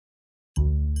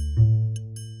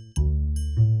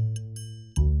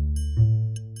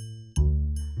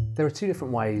There are two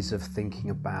different ways of thinking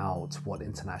about what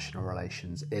international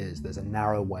relations is. There's a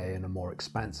narrow way and a more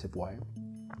expansive way.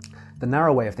 The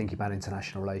narrow way of thinking about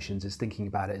international relations is thinking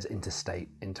about it as interstate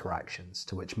interactions,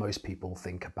 to which most people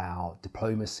think about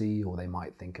diplomacy, or they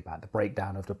might think about the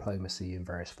breakdown of diplomacy in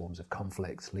various forms of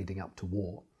conflicts leading up to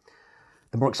war.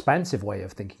 The more expansive way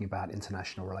of thinking about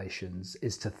international relations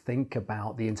is to think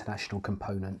about the international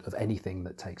component of anything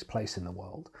that takes place in the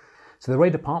world. So the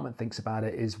way department thinks about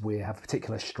it is we have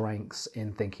particular strengths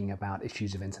in thinking about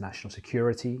issues of international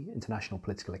security, international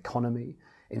political economy,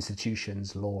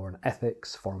 institutions, law and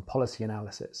ethics, foreign policy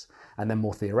analysis, and then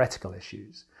more theoretical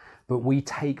issues. But we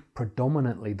take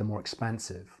predominantly the more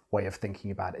expansive way of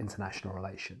thinking about international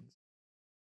relations.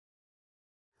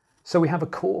 So we have a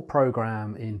core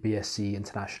program in BSc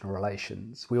International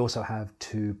Relations. We also have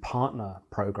two partner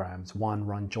programs, one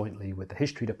run jointly with the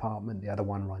History Department, the other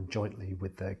one run jointly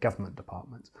with the Government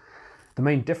Department. The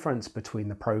main difference between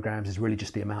the programs is really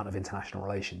just the amount of international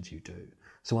relations you do.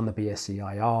 So on the BSc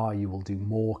IR, you will do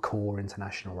more core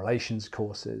international relations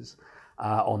courses.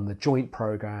 On the joint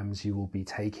programs, you will be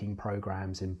taking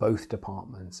programs in both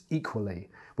departments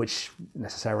equally, which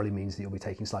necessarily means that you'll be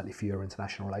taking slightly fewer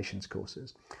international relations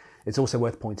courses. It's also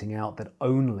worth pointing out that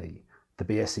only the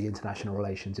BSc International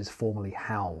Relations is formally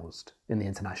housed in the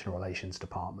International Relations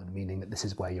Department, meaning that this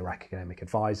is where your academic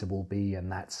advisor will be,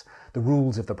 and that's the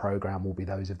rules of the program will be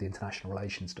those of the International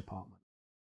Relations Department.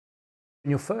 In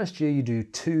your first year, you do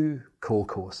two core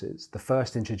courses. The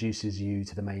first introduces you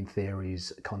to the main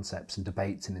theories, concepts, and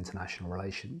debates in international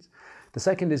relations. The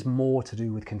second is more to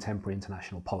do with contemporary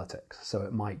international politics. So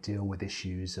it might deal with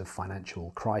issues of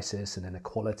financial crisis and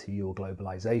inequality or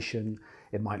globalization.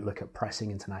 It might look at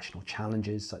pressing international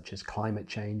challenges such as climate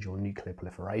change or nuclear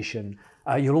proliferation.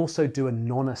 You'll also do a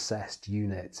non-assessed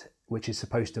unit, which is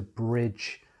supposed to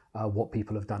bridge what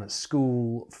people have done at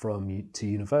school to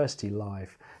university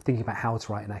life, thinking about how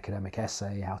to write an academic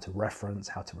essay, how to reference,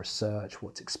 how to research,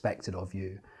 what's expected of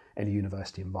you in a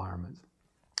university environment.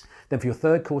 Then for your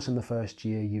third course in the first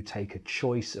year, you take a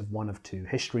choice of one of two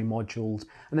history modules.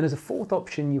 And then as a fourth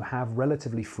option, you have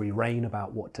relatively free rein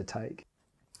about what to take.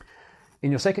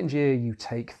 In your second year, you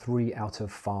take 3 out of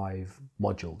 5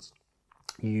 modules.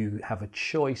 You have a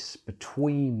choice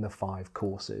between the 5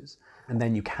 courses, and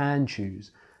then you can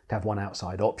choose to have one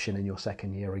outside option in your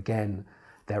second year. Again,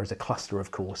 there is a cluster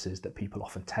of courses that people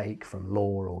often take from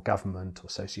law or government or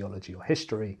sociology or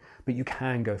history, but you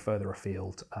can go further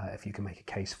afield if you can make a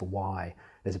case for why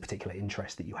there's a particular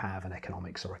interest that you have in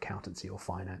economics or accountancy or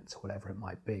finance or whatever it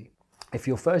might be. If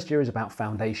your first year is about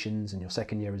foundations and your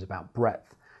second year is about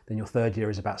breadth, then your third year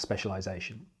is about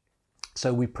specialization.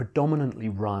 So we predominantly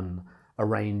run a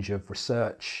range of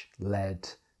research-led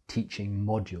teaching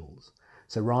modules.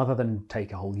 So rather than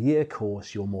take a whole year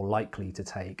course, you're more likely to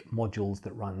take modules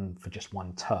that run for just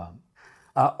one term.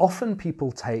 Often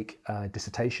people take a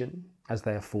dissertation as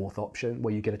their fourth option,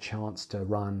 where you get a chance to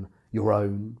run your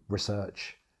own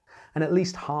research. And at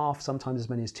least half, sometimes as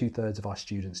many as 2/3 of our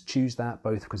students choose that,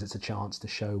 both because it's a chance to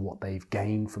show what they've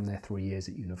gained from their 3 years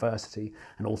at university,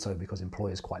 and also because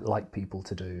employers quite like people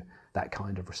to do that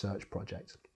kind of research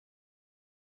project.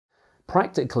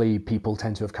 Practically, people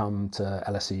tend to have come to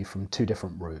LSE from 2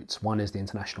 different routes. One is the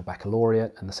International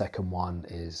Baccalaureate, and the second one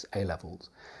is A-levels.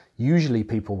 Usually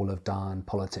people will have done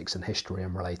politics and history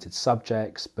and related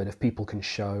subjects, but if people can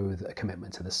show a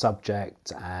commitment to the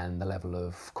subject and the level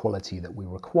of quality that we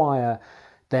require,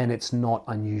 then it's not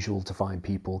unusual to find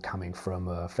people coming from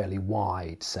a fairly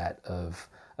wide set of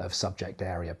subject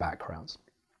area backgrounds.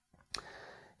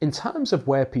 In terms of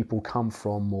where people come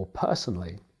from more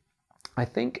personally, I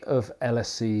think of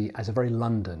LSE as a very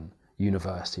London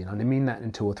university, and I mean that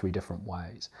in 2 or 3 different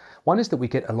ways. One is that we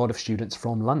get a lot of students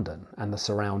from London and the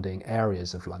surrounding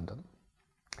areas of London.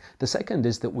 The second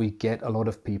is that we get a lot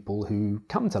of people who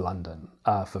come to London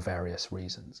for various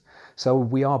reasons. So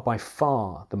we are by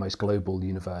far the most global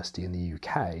university in the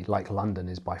UK, like London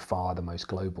is by far the most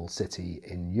global city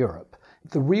in Europe.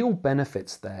 The real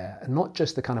benefits there are not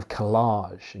just the kind of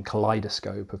collage and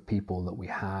kaleidoscope of people that we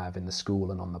have in the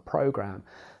school and on the program,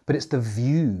 but it's the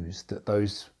views that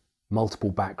those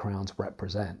multiple backgrounds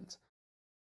represent.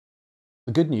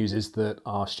 The good news is that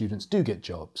our students do get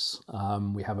jobs.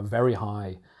 We have a very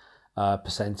high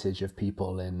percentage of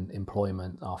people in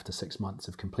employment after 6 months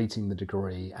of completing the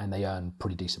degree, and they earn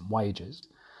pretty decent wages.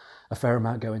 A fair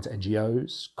amount go into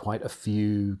NGOs, quite a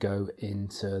few go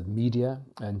into media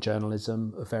and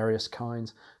journalism of various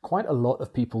kinds. Quite a lot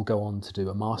of people go on to do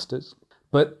a master's,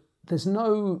 but there's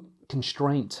no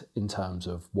constraint in terms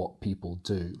of what people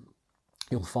do.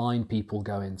 You'll find people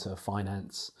go into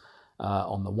finance,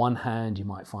 On the one hand, you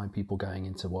might find people going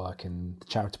into work in the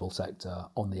charitable sector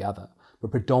on the other,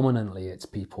 but predominantly it's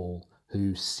people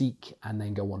who seek and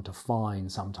then go on to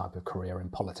find some type of career in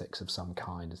politics of some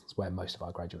kind. It's where most of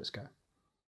our graduates go.